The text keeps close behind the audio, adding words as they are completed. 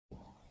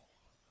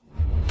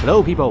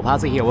Hello people,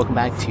 Pazza here, welcome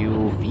back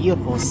to Fear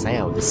for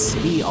Sale, the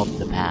city of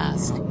the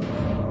past. Ooh,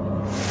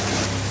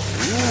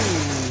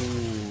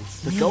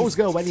 the ghost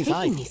girl went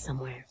inside. Taking me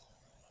somewhere.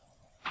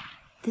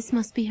 This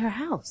must be her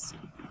house.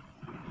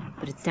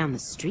 But it's down the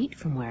street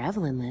from where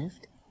Evelyn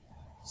lived.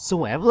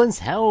 So Evelyn's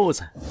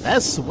house,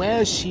 that's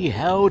where she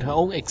held her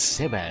own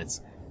exhibits.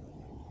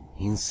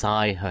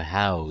 Inside her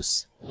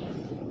house.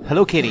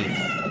 Hello Kitty.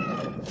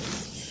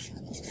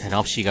 And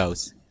off she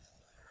goes.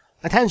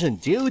 Attention,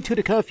 due to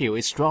the curfew,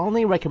 it's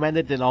strongly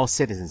recommended that all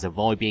citizens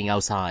avoid being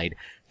outside.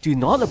 Do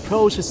not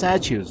approach the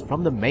statues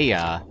from the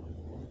mayor.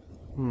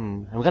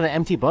 I've got an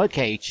empty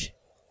birdcage.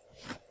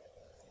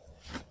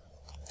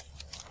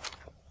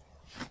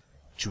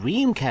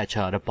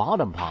 Dreamcatcher at the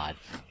bottom part.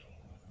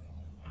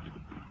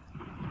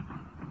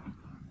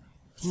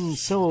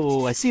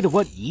 So, I see the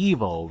word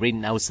evil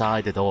written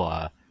outside the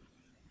door.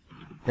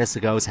 That's the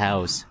girl's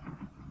house.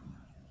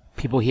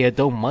 People here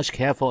don't much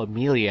care for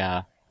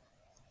Amelia.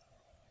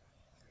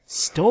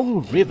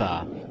 Stone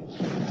River.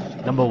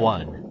 Number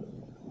 1.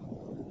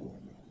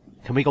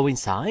 Can we go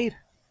inside?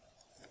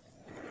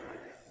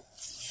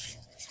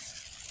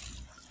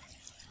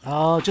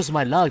 Oh, just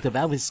my luck, the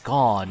valve is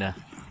gone.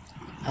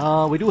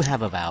 We do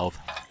have a valve.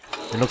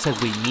 It looks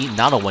like we need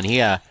another one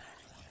here.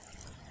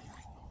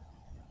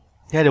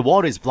 Yeah, the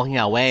water is blocking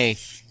our way.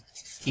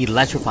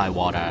 Electrified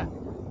water.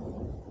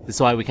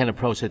 That's why we can't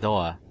approach the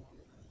door.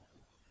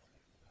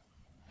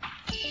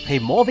 Hey,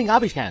 morphing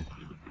garbage can.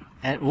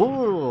 And,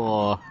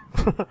 ooh.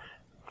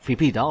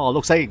 Creepy doll.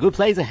 Looks like a good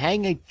place to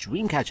hang a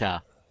dream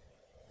catcher.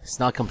 It's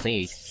not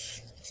complete.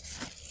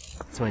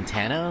 So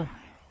antenna.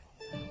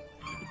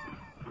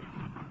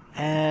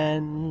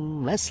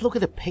 And let's look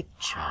at the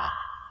picture.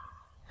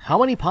 How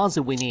many parts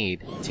do we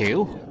need?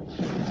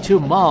 2? To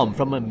Mom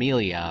from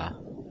Amelia.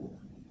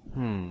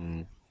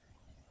 I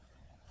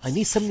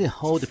need something to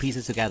hold the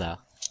pieces together.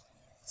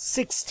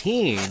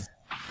 16?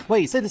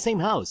 Wait, is that the same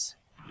house?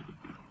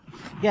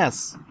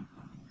 Yes.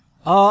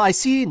 I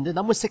see the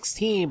number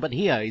 16, but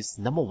here is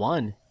number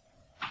 1.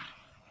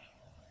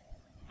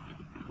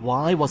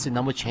 Why was the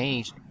number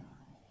changed?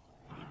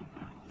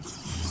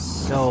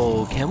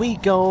 So, can we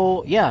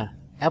go... Yeah,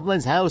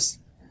 Evelyn's house.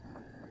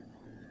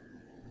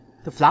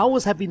 The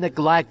flowers have been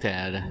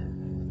neglected.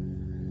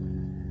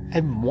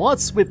 And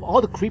what's with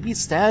all the creepy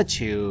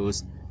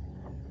statues?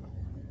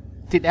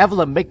 Did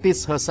Evelyn make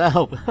this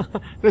herself?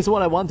 That's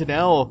what I want to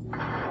know.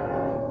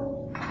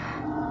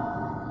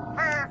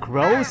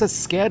 Crows are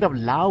scared of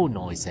loud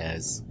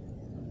noises.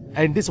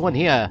 And this one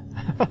here.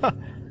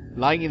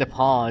 Lying in the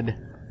pond.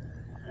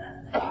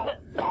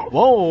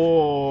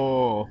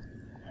 Whoa!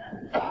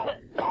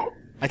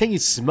 I think you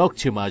smoked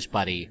too much,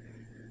 buddy.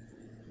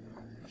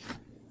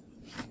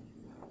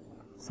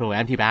 So,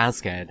 empty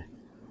basket.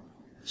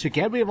 Should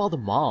get rid of all the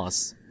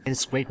moss and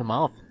scrape them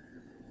off.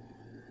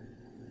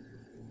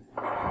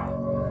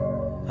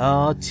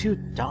 Too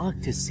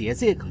dark to see. I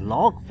see a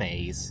clock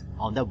face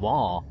on the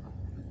wall.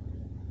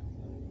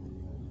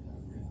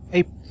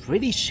 A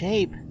pretty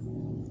shape.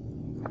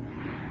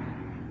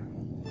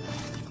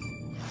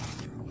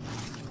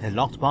 A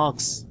locked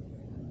box.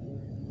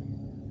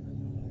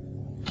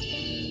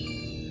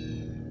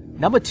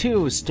 Number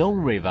 2, Stone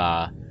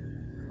River.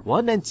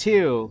 1 and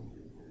 2.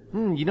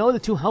 You know the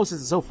 2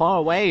 houses are so far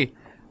away.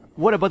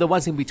 What about the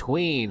ones in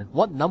between?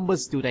 What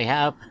numbers do they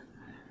have?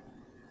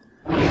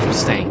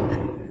 Interesting.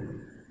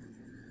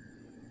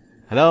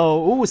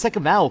 Hello? Ooh,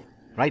 second valve.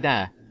 Right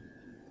there.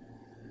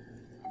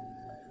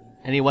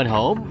 Anyone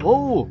home?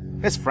 Oh,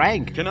 that's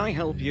Frank. Can I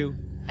help you?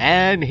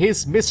 And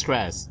his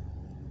mistress.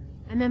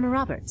 I'm Emma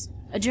Roberts,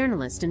 a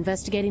journalist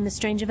investigating the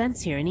strange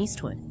events here in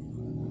Eastwood.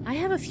 I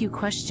have a few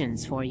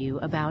questions for you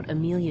about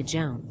Amelia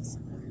Jones.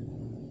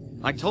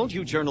 I told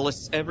you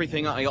journalists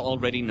everything I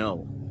already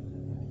know.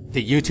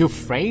 Did you two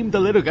frame the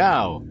little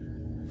girl?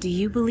 Do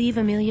you believe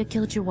Amelia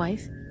killed your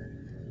wife?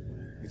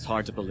 It's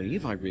hard to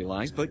believe, I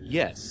realize, but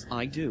yes,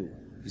 I do.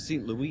 You see,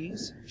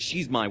 Louise,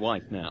 she's my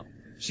wife now.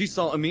 She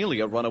saw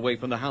Amelia run away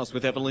from the house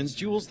with Evelyn's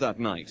jewels that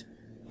night.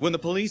 When the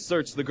police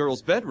searched the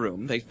girl's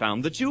bedroom, they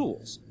found the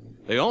jewels.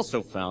 They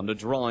also found a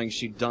drawing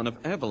she'd done of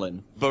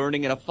Evelyn,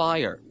 burning in a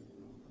fire.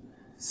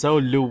 So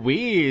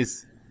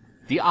Louise,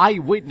 the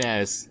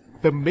eyewitness,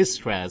 the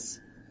mistress,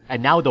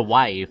 and now the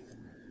wife.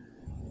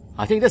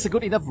 I think that's a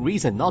good enough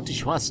reason not to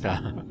trust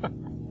her.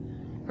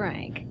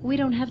 Frank, we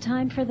don't have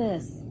time for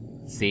this.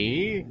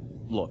 See?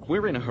 Look,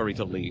 we're in a hurry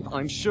to leave.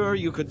 I'm sure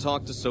you could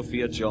talk to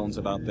Sophia Jones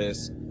about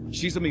this.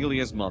 She's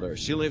Amelia's mother.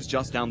 She lives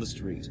just down the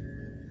street.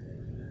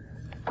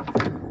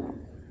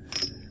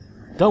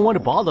 Don't want to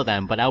bother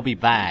them, but I'll be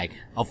back.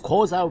 Of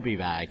course I'll be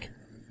back.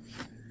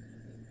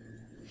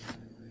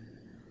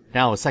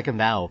 Now, second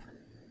valve.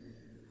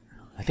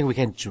 I think we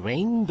can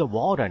drain the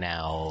water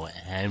now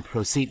and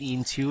proceed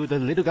into the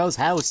little girl's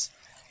house.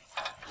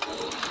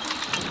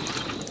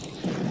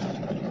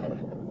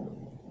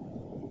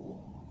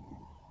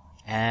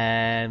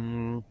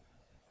 And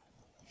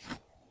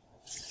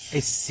a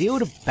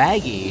sealed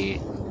baggie.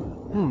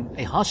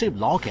 A heart-shaped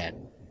locket.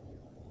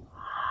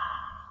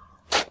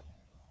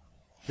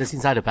 This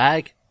inside the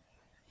bag.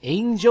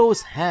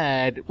 angel's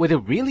head with a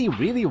really,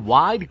 really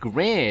wide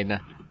grin.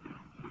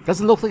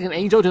 Doesn't look like an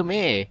angel to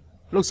me.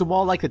 Looks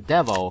more like a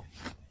devil.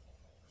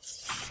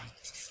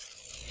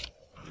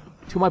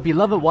 To my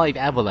beloved wife,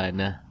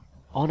 Evelyn,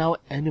 on our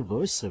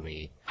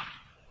anniversary.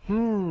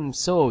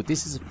 So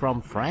this is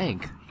from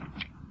Frank.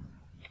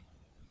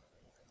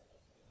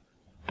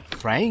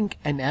 Frank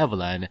and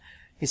Evelyn.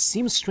 It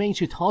seems strange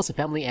to toss a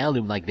family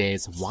heirloom like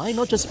this. Why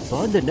not just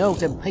burn the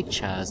notes and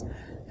pictures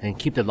and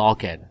keep the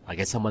locket? I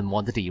guess someone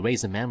wanted to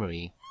erase the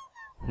memory.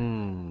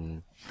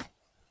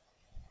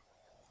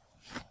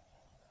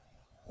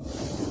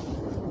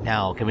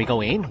 Now, can we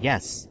go in?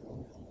 Yes.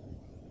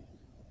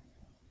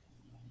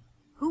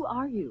 Who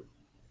are you?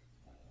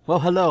 Well,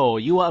 hello.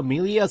 You are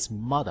Amelia's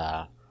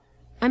mother.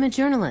 I'm a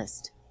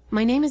journalist.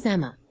 My name is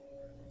Emma.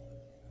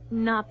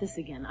 Not this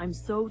again. I'm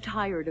so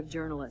tired of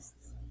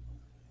journalists.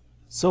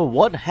 So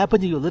what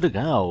happened to your little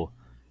girl?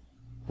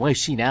 Where is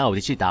she now?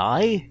 Did she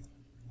die?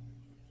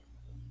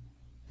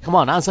 Come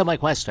on, answer my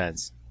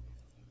questions.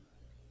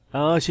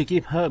 She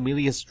gave her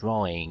Amelia's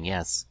drawing,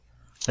 yes.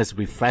 Let's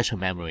refresh her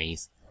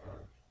memories.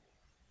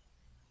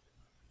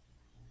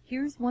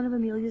 Here's one of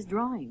Amelia's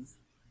drawings.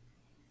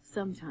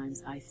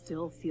 Sometimes I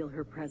still feel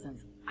her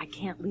presence. I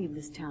can't leave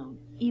this town,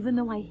 even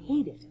though I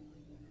hate it,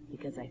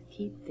 because I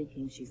keep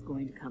thinking she's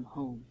going to come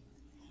home.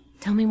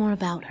 Tell me more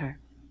about her.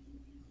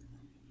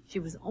 She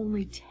was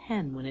only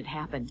 10 when it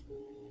happened.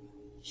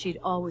 She'd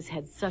always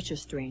had such a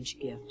strange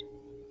gift.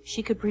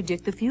 She could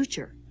predict the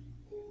future.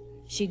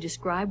 She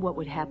described what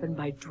would happen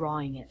by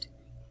drawing it.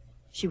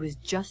 She was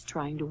just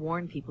trying to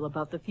warn people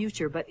about the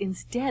future, but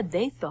instead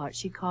they thought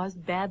she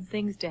caused bad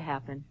things to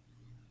happen.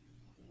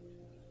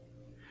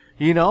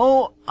 You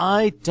know,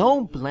 I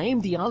don't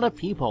blame the other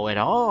people at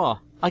all.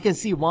 I can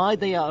see why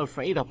they are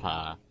afraid of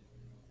her.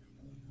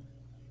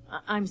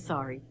 I'm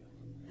sorry.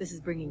 This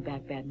is bringing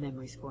back bad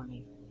memories for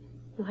me.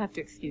 You'll have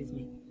to excuse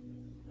me,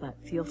 but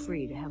feel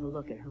free to have a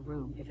look at her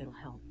room if it'll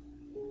help.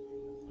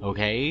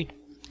 Okay.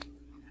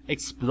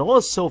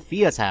 Explore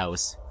Sophia's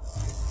house.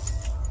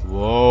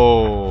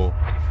 Whoa.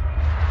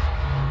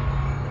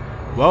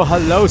 Well,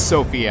 hello,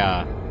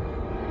 Sophia.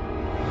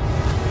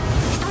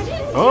 I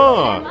didn't do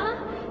Oh. it, Emma.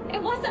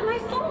 It wasn't my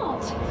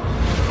fault.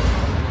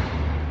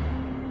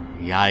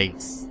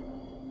 Yikes.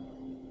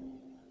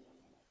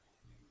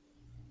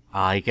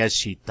 I guess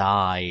she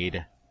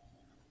died.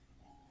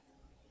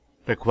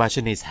 The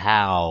question is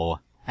how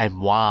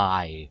and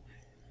why.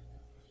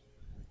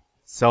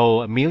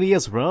 So,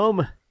 Amelia's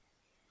room?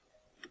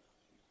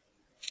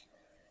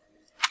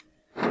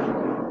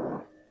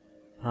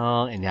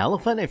 An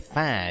elephant, a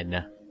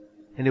fan,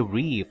 and a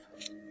reef.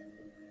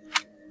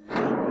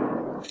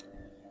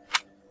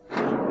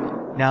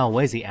 Now,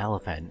 where's the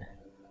elephant?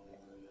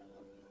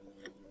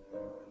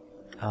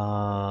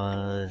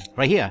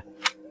 Right here.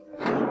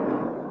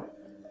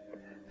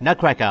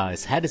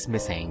 Nutcracker's head is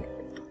missing.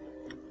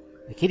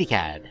 The kitty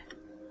cat.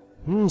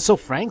 So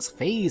Frank's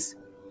face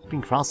has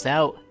been crossed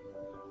out.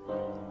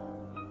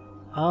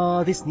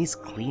 This needs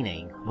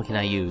cleaning. What can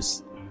I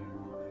use?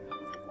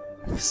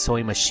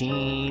 Sewing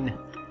machine.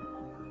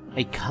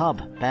 A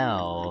cub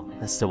bell.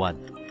 That's the one.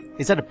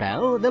 Is that a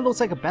bell? That looks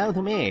like a bell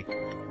to me.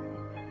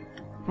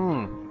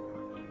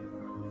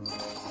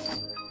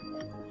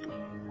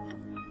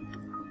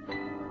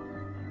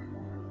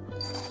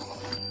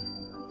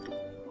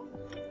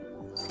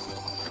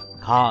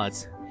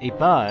 Cards. A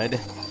bird.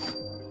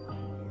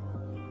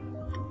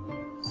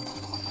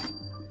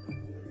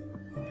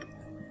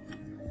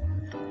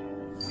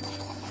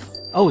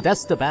 Oh,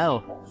 that's the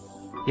bell.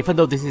 Even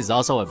though this is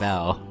also a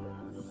bell.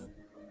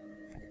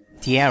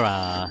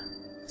 Tiara.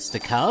 It's the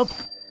cup.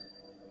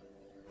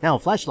 Now,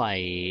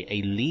 flashlight.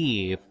 A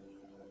leaf.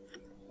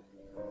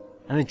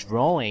 And a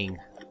drawing.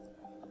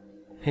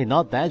 Hey,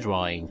 not that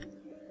drawing.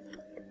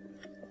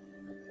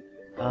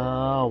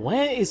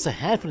 Where is the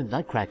head for the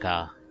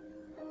Nutcracker?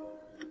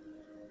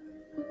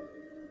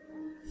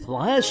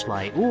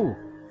 Flashlight. Ooh.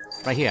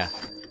 Right here.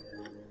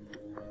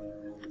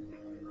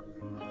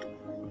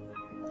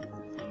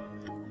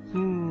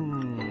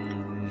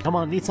 Come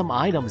on, need some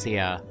items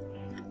here.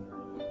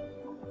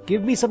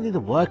 Give me something to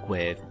work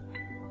with.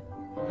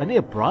 I need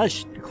a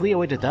brush to clear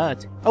away the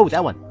dirt. Oh,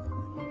 that one.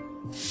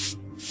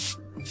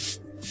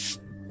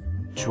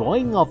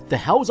 Drawing of the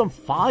house on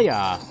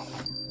fire.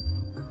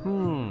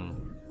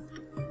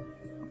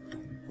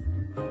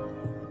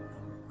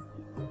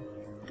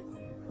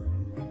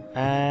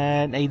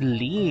 And a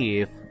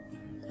leaf.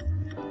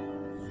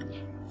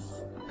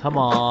 Come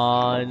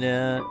on.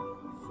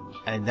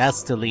 And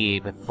that's the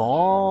leaf. A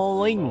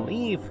falling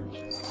leaf.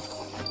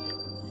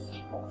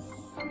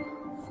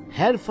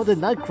 Head for the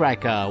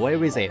Nutcracker.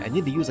 Where is it? I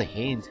need to use a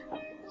hint.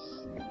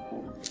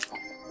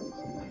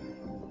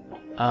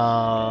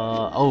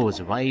 Oh,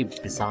 it's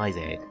right beside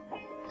it.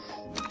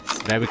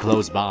 It's very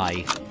close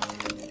by.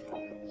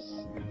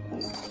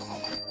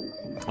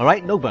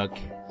 Alright, notebook.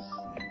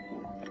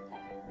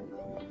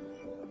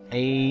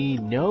 A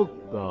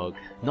notebook.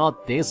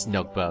 Not this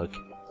notebook.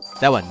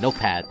 That one,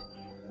 notepad.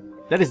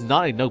 That is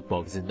not a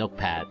notebook, it's a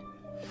notepad.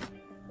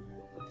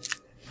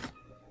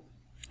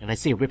 And I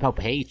see a rip-out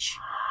page.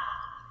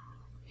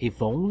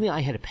 If only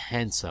I had a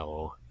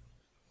pencil.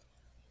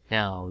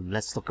 Now,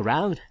 let's look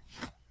around.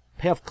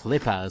 Pair of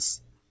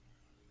clippers.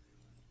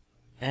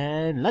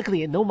 And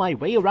luckily I know my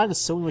way around the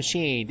sewing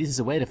machine. This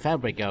is where the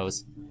fabric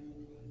goes.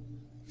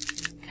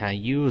 Can I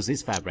use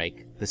this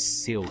fabric? The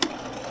silk.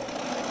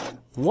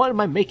 What am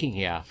I making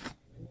here?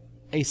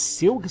 A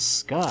silk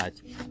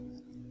skirt.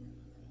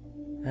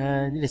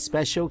 And need a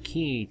special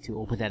key to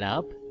open that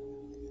up.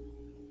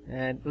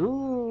 And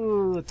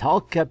ooh,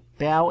 talk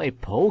about a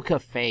poker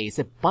face.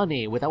 A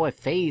bunny without a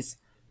face.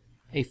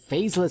 A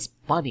faceless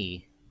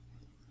bunny.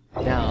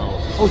 Now,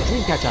 oh,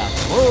 Dreamcatcher.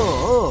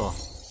 Oh.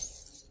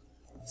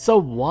 So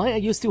why are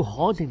you still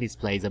haunting this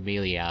place,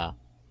 Amelia?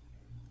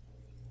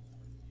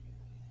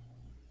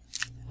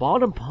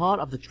 Bottom part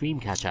of the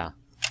Dreamcatcher.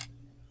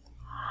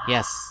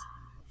 Yes.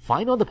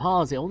 Find all the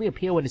parts, they only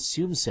appear when the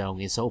zoom zone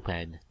is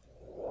open.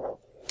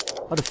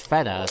 Or the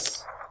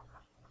feathers.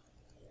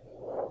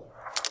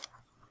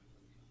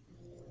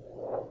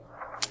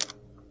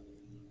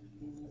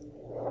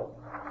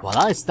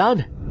 Voila, it's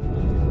done!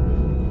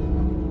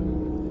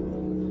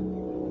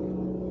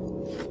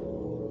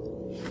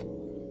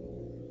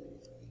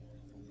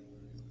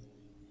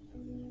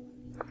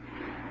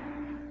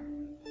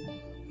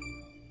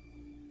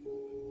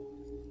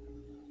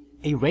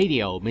 A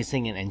radio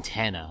missing an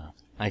antenna,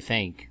 I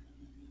think.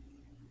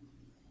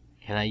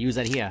 Can I use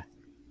that here?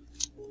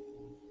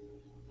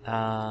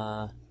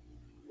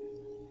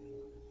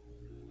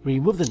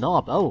 Remove the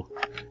knob. Oh.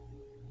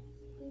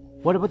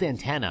 What about the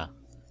antenna?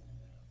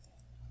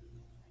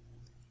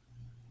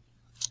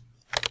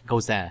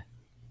 Goes there.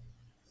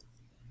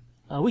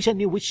 I wish I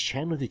knew which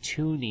channel to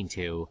tune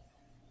into.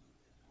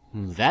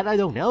 That I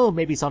don't know.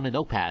 Maybe it's on the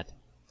notepad.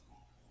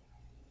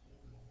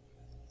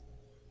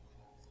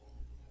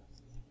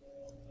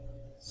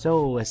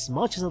 So, as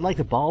much as I'd like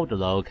to borrow the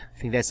log, I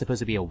think they're supposed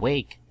to be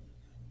awake.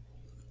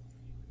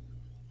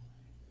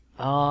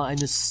 And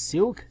the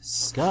silk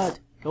skirt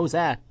goes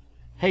there.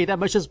 Hey, that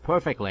matches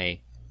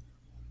perfectly.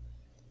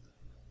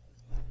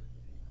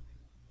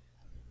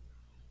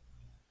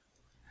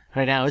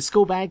 Right now, let's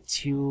go back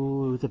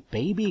to the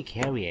baby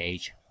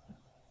carriage.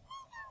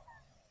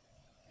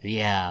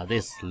 Yeah,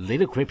 this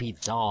little creepy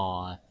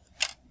doll.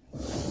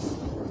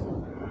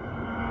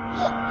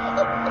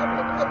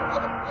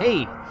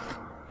 Hey!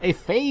 A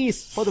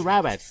face for the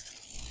rabbit.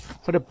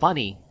 For the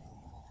bunny.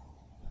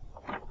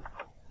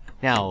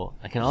 Now,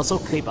 I can also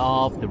clip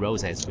off the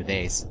roses with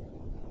this.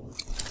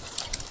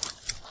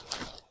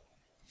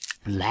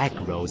 Black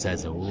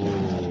roses,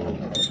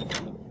 ooh.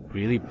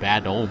 Really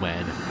bad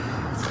omen.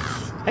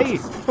 Hey!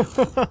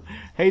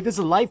 Hey, this is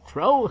a live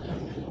crow!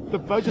 The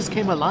bird just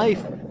came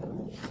alive!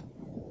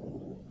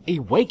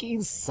 Awake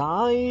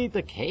inside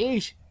the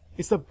cage?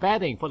 It's the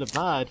bedding for the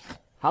bird.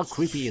 How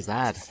creepy is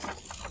that?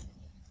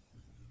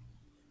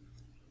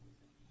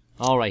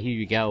 Alright, here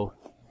you go.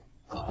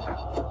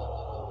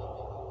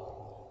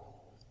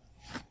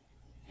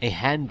 A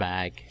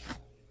handbag.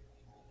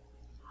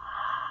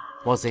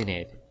 What's in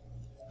it?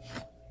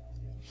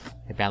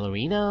 A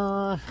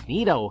ballerina,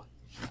 needle,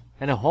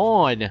 and a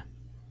horn.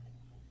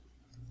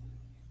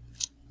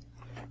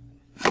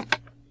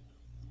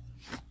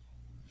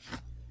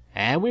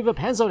 And we have a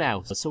pencil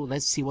now, so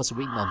let's see what's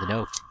written on the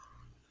note.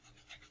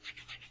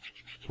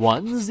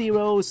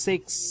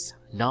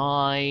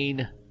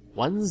 1069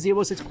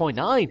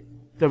 106.9,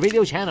 the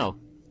radio channel.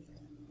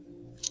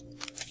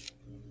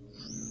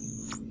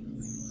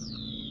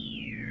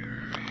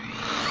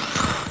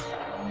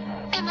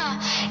 Emma,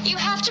 you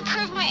have to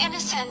prove my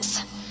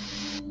innocence.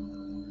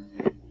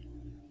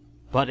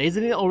 But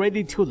isn't it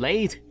already too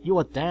late? You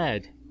are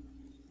dead.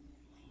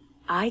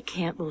 I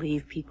can't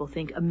believe people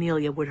think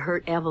Amelia would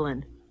hurt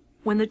Evelyn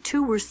when the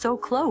two were so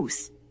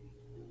close.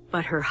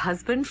 But her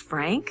husband,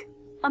 Frank?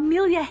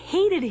 Amelia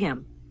hated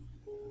him.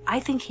 I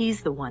think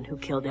he's the one who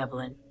killed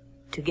Evelyn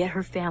to get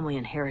her family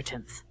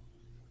inheritance.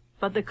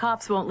 But the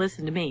cops won't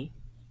listen to me.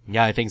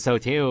 Yeah, I think so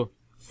too.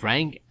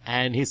 Frank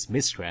and his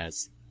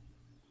mistress.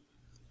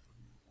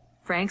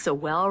 Frank's a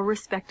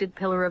well-respected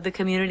pillar of the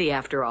community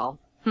after all.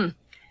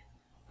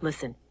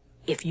 Listen,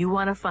 if you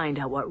want to find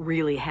out what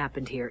really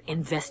happened here,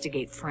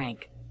 investigate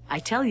Frank. I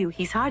tell you,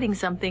 he's hiding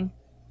something.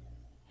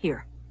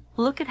 Here,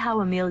 look at how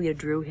Amelia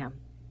drew him.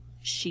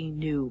 She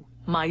knew.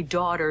 My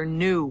daughter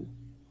knew.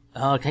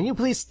 Can you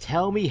please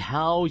tell me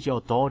how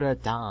your daughter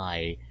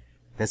died?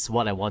 That's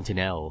what I want to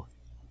know.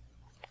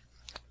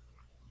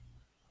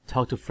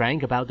 Talk to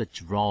Frank about the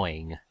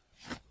drawing.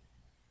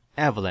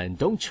 Evelyn,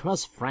 don't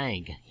trust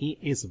Frank. He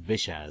is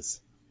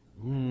vicious.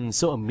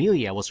 So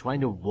Amelia was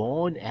trying to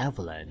warn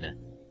Evelyn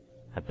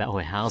about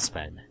her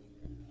husband.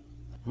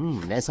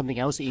 There's something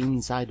else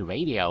inside the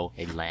radio.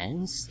 A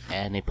lens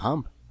and a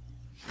pump.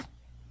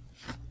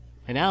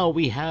 And now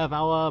we have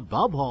our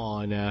bob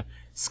horn.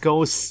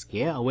 Skull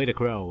scare away the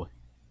crow.